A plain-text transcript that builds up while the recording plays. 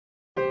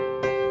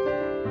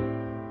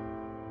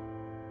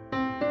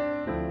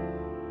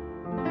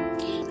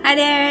Hi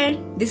there,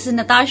 this is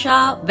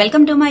Natasha.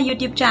 Welcome to my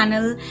YouTube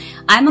channel.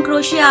 I'm a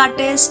crochet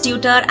artist,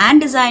 tutor and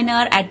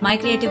designer at My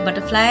Creative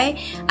Butterfly.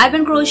 I've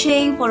been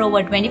crocheting for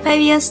over 25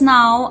 years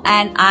now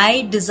and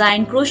I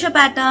design crochet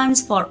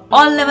patterns for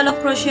all level of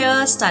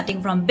crocheters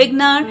starting from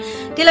beginner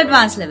till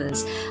advanced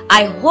levels.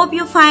 I hope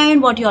you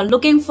find what you're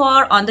looking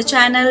for on the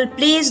channel.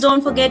 Please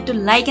don't forget to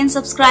like and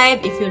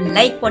subscribe if you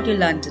like what you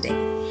learned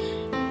today.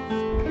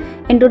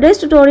 In today's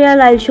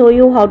tutorial, I'll show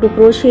you how to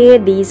crochet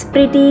these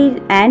pretty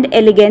and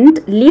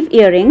elegant leaf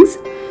earrings.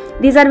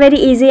 These are very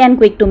easy and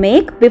quick to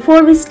make.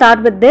 Before we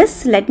start with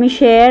this, let me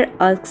share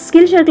a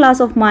Skillshare class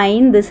of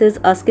mine. This is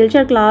a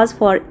Skillshare class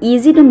for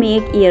easy to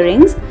make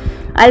earrings.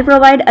 I'll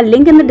provide a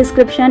link in the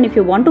description if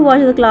you want to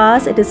watch the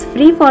class. It is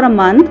free for a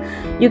month.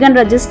 You can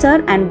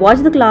register and watch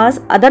the class.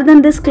 Other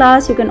than this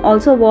class, you can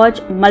also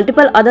watch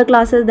multiple other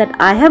classes that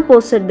I have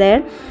posted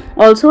there.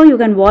 Also, you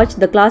can watch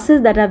the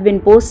classes that have been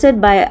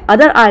posted by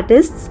other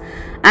artists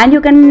and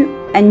you can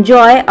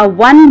enjoy a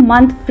 1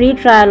 month free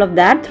trial of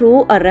that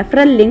through a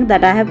referral link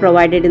that I have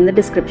provided in the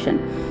description.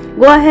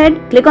 Go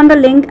ahead, click on the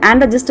link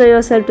and register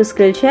yourself to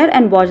Skillshare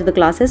and watch the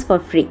classes for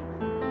free.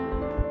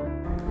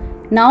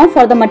 Now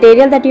for the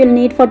material that you will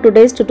need for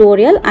today's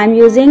tutorial, I am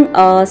using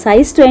a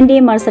size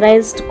 20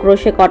 mercerized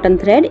crochet cotton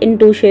thread in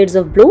 2 shades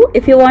of blue.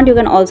 If you want, you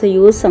can also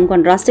use some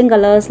contrasting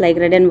colors like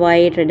red and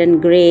white, red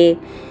and grey,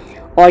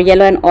 or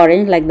yellow and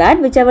orange, like that.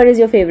 Whichever is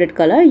your favorite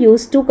color,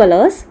 use 2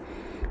 colors.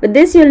 With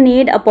this you'll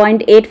need a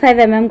 0.85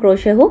 mm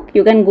crochet hook.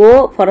 You can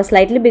go for a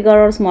slightly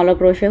bigger or smaller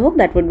crochet hook,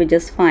 that would be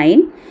just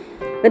fine.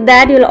 With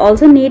that you'll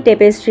also need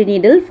tapestry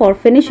needle for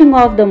finishing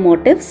off the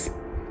motifs,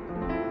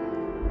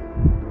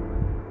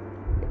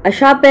 a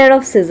sharp pair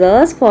of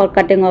scissors for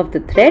cutting off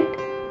the thread,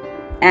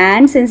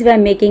 and since we are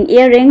making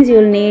earrings,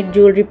 you'll need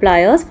jewelry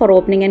pliers for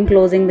opening and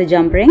closing the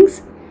jump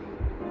rings.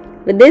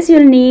 With this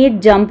you'll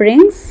need jump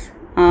rings.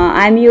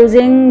 I'm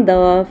using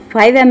the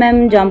 5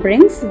 mm jump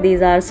rings.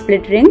 These are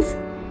split rings.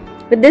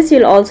 With this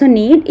you'll also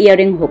need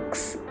earring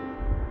hooks.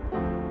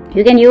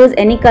 You can use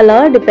any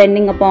color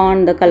depending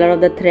upon the color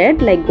of the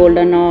thread, like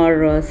golden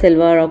or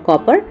silver or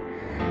copper.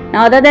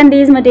 Now other than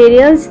these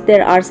materials,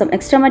 there are some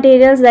extra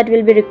materials that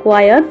will be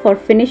required for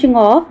finishing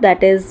off,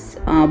 that is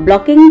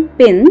blocking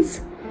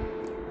pins.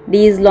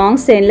 These long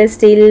stainless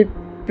steel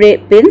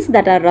pins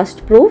that are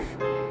rust proof.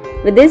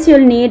 With this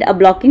you'll need a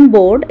blocking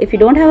board. If you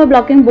don't have a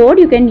blocking board,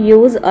 you can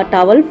use a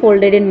towel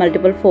folded in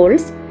multiple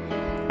folds.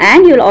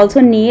 And you'll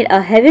also need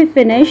a heavy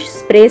finish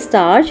spray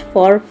starch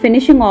for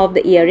finishing off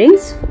the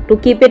earrings to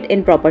keep it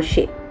in proper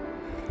shape.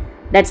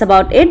 That's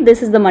about it.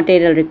 This is the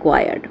material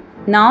required.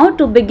 Now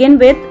to begin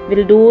with,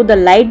 we'll do the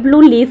light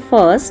blue leaf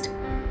first.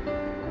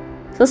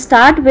 So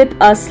start with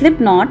a slip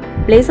knot.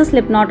 Place a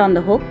slip knot on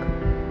the hook.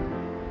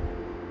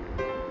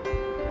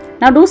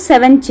 Now do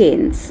 7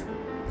 chains.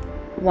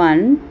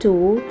 1,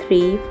 2,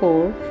 3,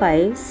 4,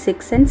 5,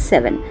 6 and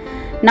 7.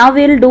 Now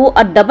we will do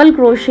a double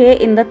crochet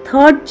in the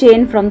 3rd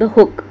chain from the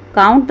hook.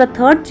 Count the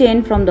 3rd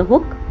chain from the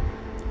hook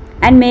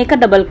and make a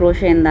double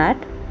crochet in that.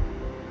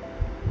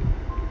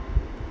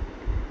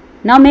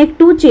 Now make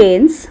 2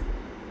 chains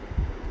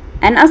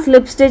and a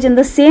slip stitch in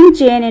the same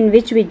chain in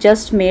which we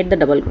just made the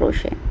double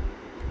crochet.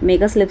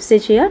 Make a slip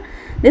stitch here.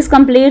 This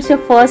completes your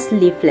first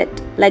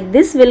leaflet. Like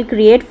this will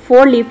create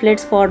 4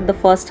 leaflets for the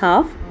first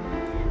half.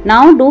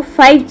 Now do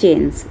 5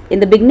 chains. In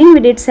the beginning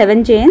we did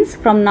 7 chains.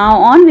 From now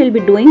on we will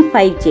be doing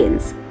 5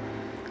 chains.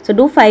 So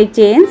do 5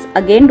 chains.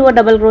 Again do a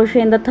double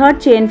crochet in the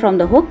 3rd chain from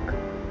the hook.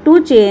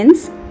 2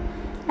 chains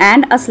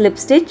and a slip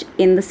stitch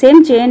in the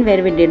same chain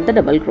where we did the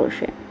double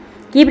crochet.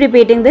 Keep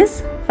repeating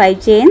this.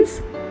 5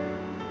 chains.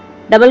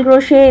 Double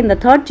crochet in the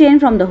 3rd chain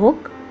from the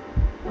hook.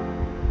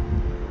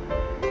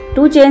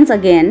 2 chains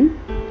again.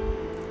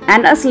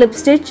 And a slip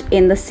stitch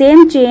in the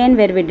same chain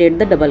where we did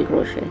the double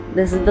crochet.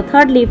 This is the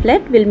 3rd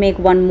leaflet. We'll make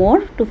 1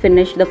 more to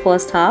finish the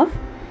first half.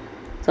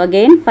 So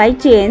again 5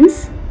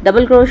 chains,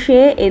 double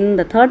crochet in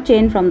the 3rd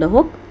chain from the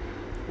hook,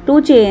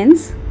 2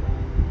 chains,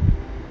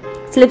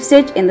 slip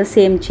stitch in the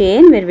same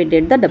chain where we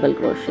did the double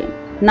crochet.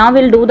 Now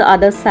we'll do the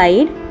other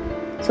side.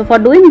 So for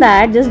doing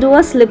that, just do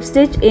a slip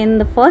stitch in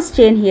the first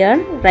chain here,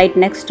 right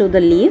next to the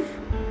leaf.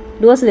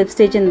 Do a slip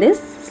stitch in this,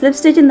 slip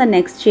stitch in the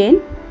next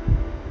chain.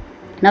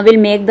 Now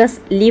we'll make this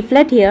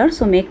leaflet here,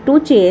 so make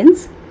 2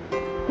 chains,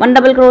 1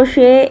 double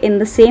crochet in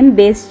the same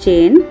base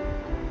chain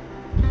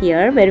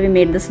here where we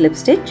made the slip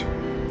stitch.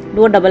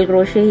 Do a double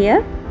crochet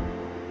here,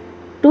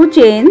 2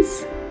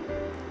 chains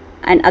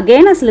and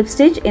again a slip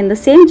stitch in the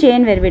same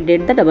chain where we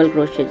did the double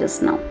crochet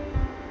just now.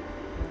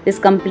 This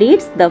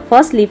completes the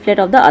first leaflet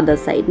of the other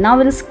side. Now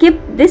we'll skip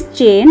this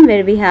chain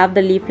where we have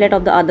the leaflet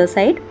of the other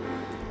side.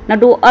 Now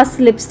do a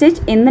slip stitch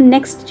in the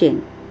next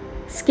chain.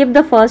 Skip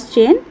the first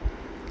chain,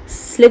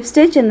 slip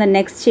stitch in the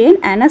next chain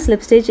and a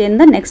slip stitch in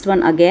the next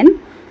one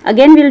again.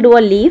 Again we'll do a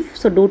leaf,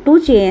 so do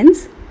 2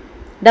 chains,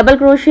 double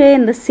crochet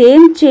in the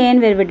same chain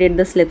where we did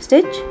the slip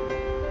stitch,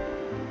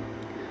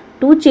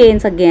 2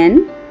 chains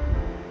again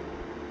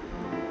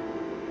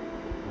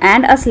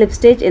and a slip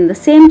stitch in the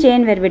same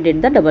chain where we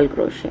did the double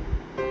crochet.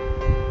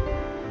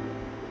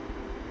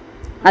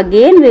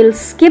 Again we will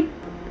skip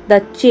the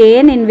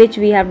chain in which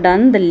we have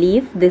done the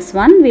leaf, this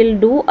one, we'll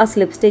do a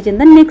slip stitch in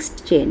the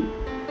next chain.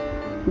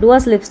 Do a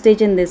slip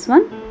stitch in this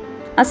one,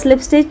 a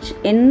slip stitch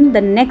in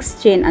the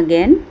next chain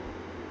again,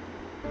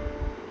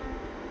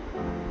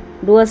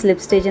 do a slip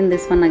stitch in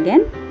this one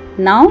again.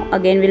 Now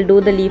again we'll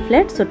do the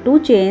leaflet. So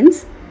 2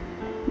 chains,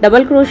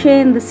 double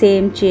crochet in the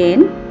same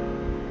chain,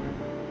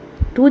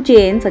 2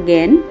 chains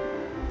again,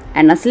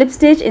 and a slip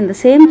stitch in the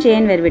same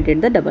chain where we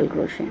did the double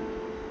crochet.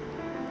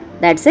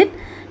 That's it.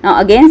 Now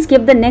again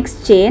skip the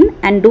next chain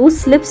and do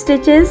slip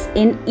stitches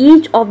in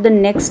each of the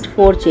next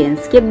 4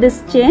 chains. Skip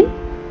this chain,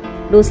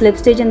 do slip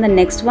stitch in the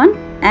next one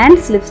and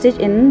slip stitch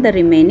in the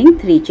remaining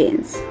 3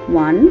 chains.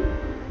 1,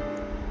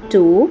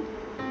 2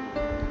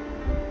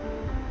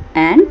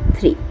 and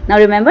 3. Now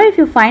remember, if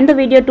you find the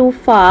video too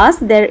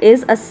fast, there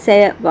is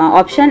a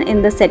option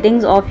in the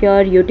settings of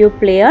your YouTube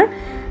player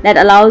that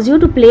allows you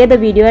to play the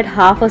video at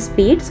half a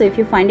speed. So if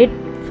you find it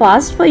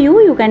fast for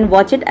you, you can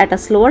watch it at a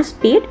slower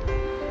speed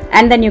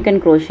and then you can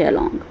crochet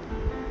along.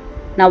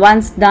 Now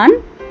once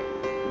done,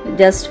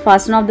 just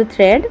fasten off the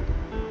thread,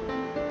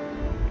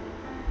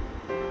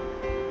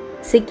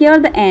 secure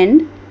the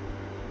end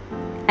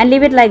and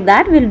leave it like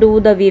that. We'll do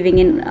the weaving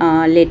in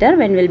later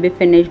when we'll be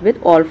finished with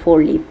all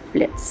 4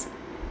 leaflets.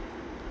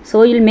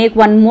 So you'll make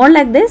one more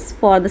like this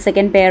for the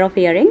second pair of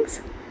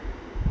earrings.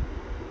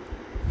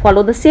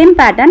 Follow the same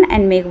pattern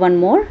and make one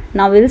more.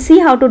 Now we'll see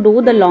how to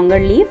do the longer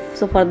leaf.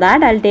 So for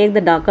that I'll take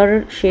the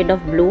darker shade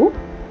of blue.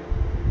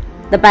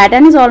 The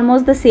pattern is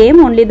almost the same,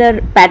 only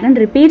the pattern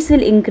repeats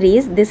will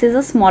increase. This is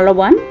a smaller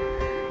one.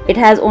 It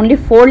has only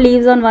 4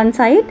 leaves on one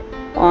side.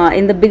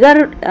 In the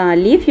bigger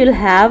leaf you'll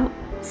have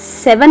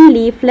 7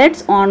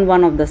 leaflets on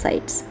one of the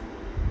sides.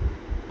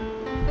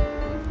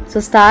 So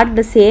start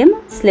the same,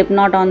 slip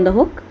knot on the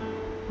hook.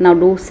 Now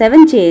do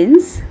 7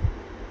 chains,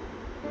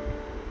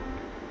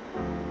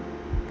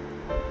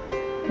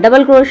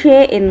 double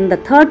crochet in the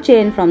 3rd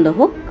chain from the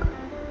hook,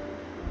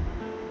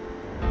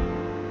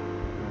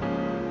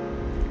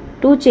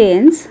 2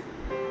 chains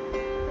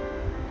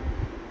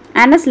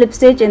and a slip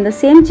stitch in the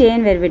same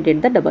chain where we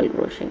did the double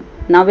crochet.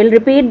 Now we'll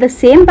repeat the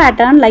same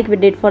pattern like we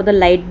did for the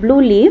light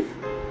blue leaf.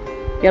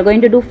 We are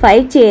going to do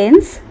 5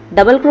 chains,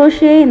 double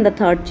crochet in the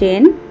 3rd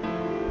chain,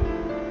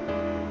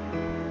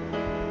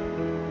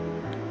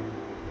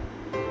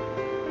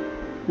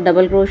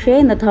 double crochet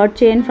in the 3rd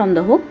chain from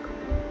the hook,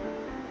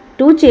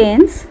 2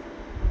 chains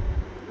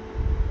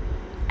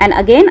and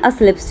again a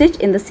slip stitch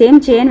in the same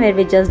chain where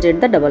we just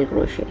did the double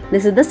crochet.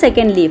 This is the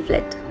second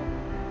leaflet.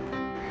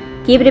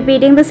 Keep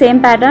repeating the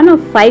same pattern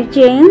of 5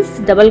 chains,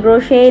 double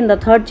crochet in the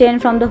 3rd chain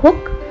from the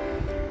hook,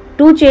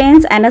 2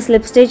 chains and a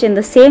slip stitch in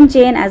the same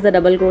chain as the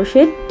double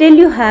crochet till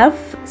you have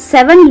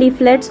 7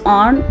 leaflets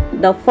on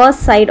the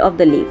first side of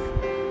the leaf.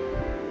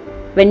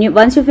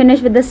 Once you finish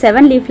with the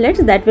 7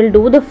 leaflets, that will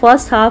do the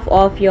first half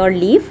of your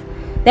leaf.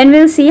 Then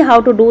we'll see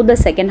how to do the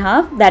second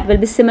half. That will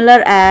be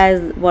similar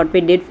as what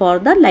we did for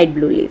the light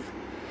blue leaf.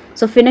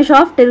 So finish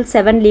off till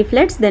 7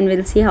 leaflets, then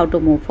we'll see how to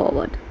move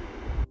forward.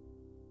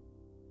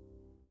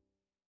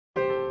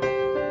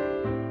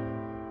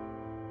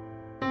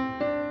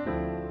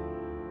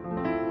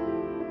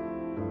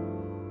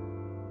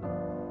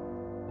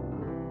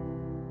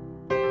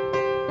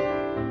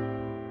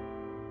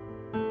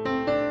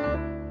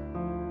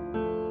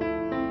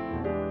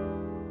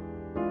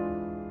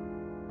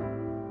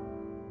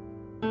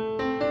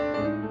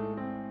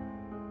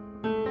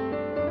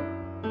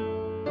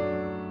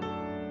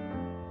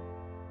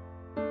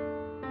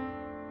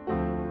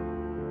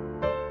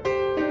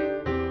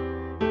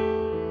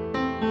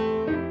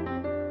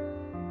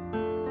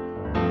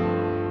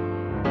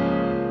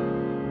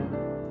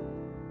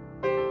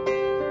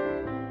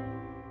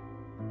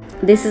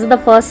 This is the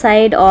first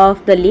side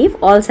of the leaf.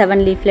 All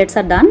 7 leaflets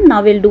are done.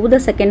 Now we'll do the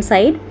second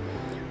side.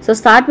 So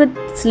start with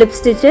slip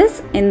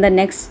stitches in the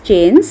next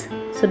chains.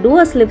 So do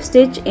a slip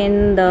stitch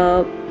in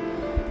the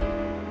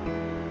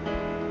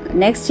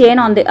next chain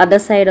on the other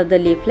side of the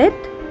leaflet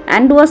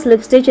and do a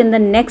slip stitch in the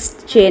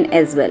next chain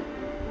as well.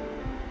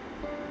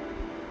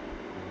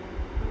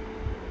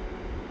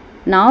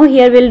 Now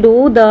here we'll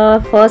do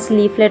the first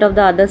leaflet of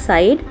the other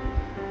side.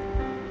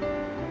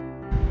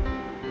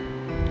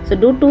 So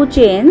do 2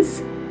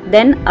 chains,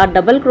 then a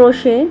double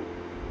crochet,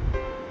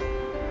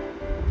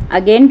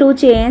 again 2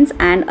 chains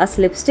and a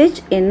slip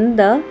stitch in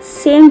the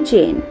same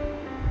chain.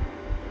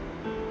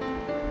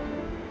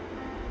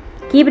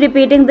 Keep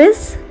repeating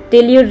this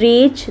till you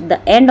reach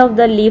the end of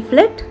the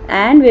leaflet,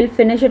 and we'll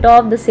finish it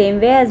off the same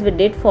way as we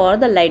did for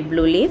the light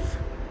blue leaf.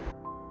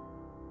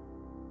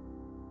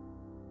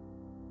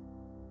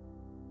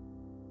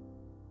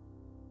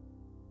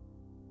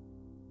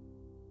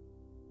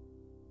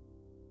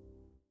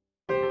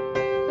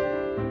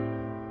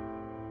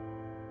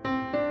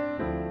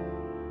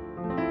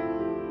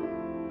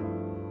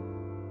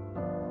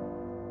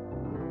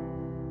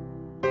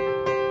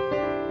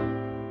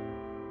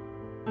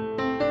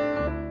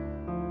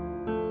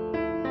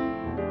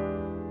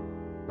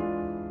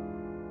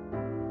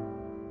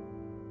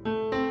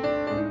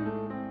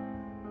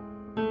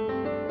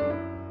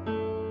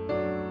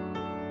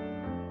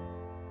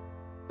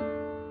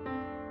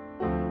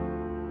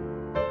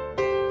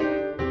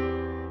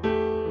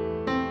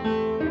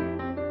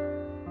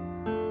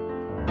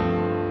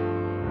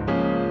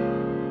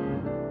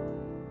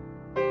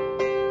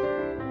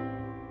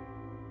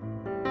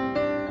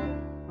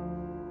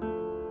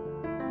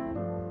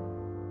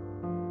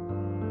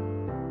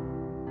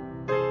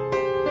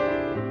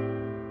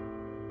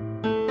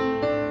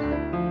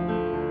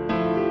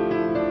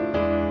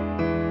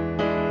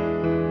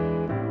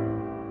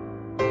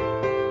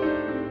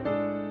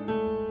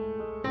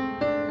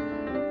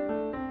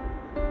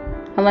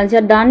 Now once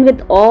you're done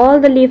with all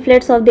the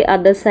leaflets of the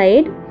other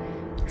side,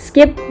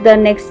 skip the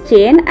next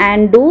chain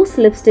and do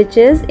slip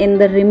stitches in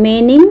the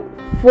remaining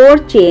 4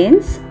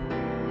 chains.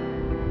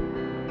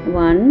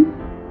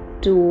 1,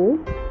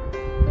 2,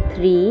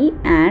 3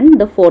 and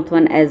the 4th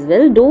one as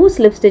well. Do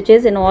slip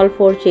stitches in all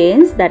 4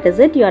 chains. That is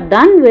it. You are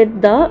done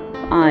with the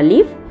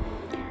leaf.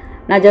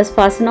 Now just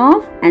fasten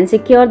off and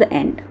secure the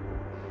end.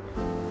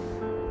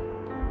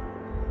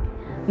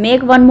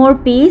 Make one more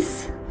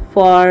piece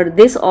for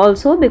this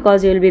also,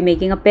 because you will be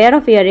making a pair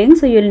of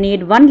earrings. So you will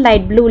need one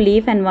light blue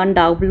leaf and one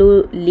dark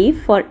blue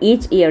leaf for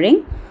each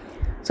earring.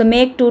 So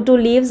make 2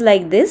 leaves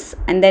like this,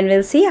 and then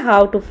we'll see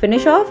how to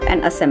finish off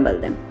and assemble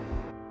them.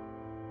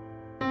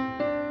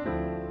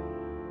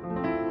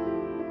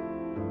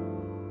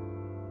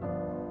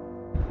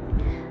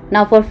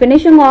 Now for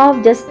finishing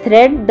off, just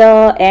thread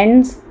the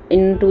ends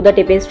into the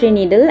tapestry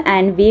needle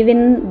and weave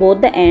in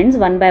both the ends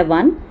one by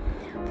one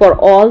for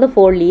all the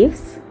 4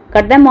 leaves.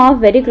 Cut them off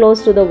very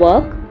close to the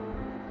work.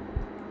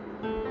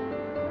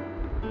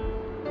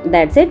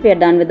 That's it. We are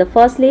done with the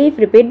first leaf.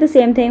 Repeat the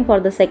same thing for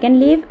the second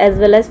leaf as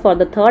well as for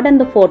the third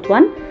and the 4th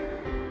one.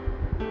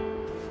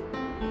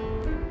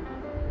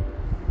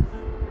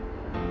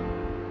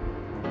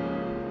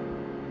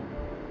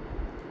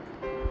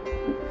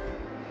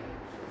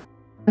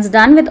 Once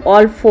done with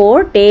all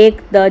 4,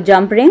 take the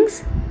jump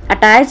rings,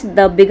 attach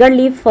the bigger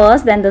leaf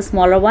first, then the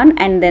smaller one,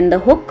 and then the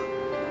hook.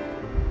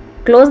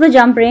 Close the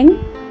jump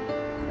ring.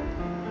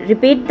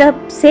 Repeat the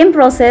same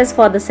process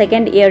for the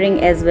second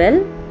earring as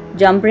well.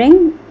 Jump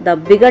ring, the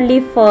bigger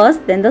leaf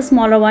first, then the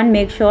smaller one.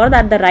 Make sure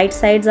that the right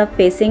sides are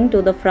facing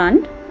to the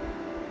front.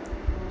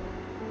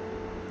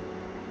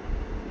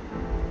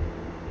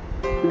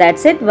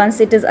 That's it.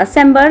 Once it is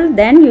assembled,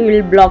 then you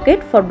will block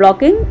it. For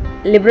blocking,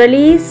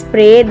 liberally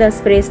spray the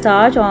spray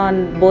starch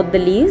on both the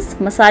leaves.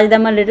 Massage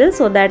them a little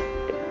so that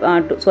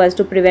so as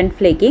to prevent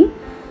flaking.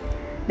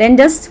 Then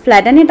just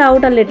flatten it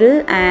out a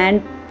little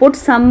and put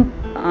some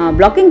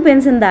blocking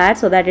pins in that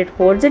so that it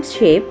holds its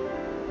shape.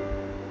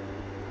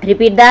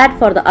 Repeat that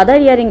for the other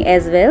earring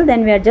as well.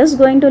 Then we are just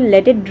going to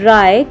let it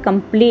dry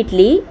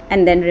completely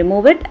and then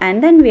remove it,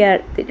 and then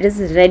it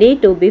is ready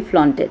to be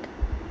flaunted.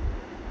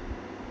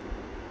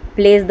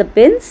 Place the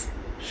pins,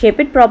 shape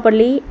it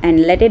properly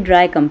and let it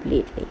dry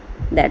completely.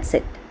 That's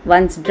it.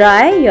 Once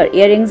dry, your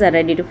earrings are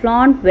ready to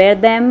flaunt. Wear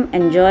them,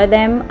 enjoy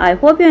them. I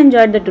hope you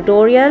enjoyed the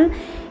tutorial.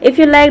 If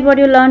you liked what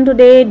you learned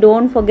today,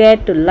 don't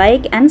forget to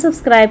like and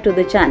subscribe to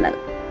the channel.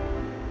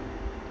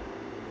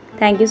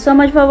 Thank you so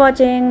much for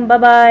watching. Bye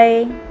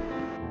bye.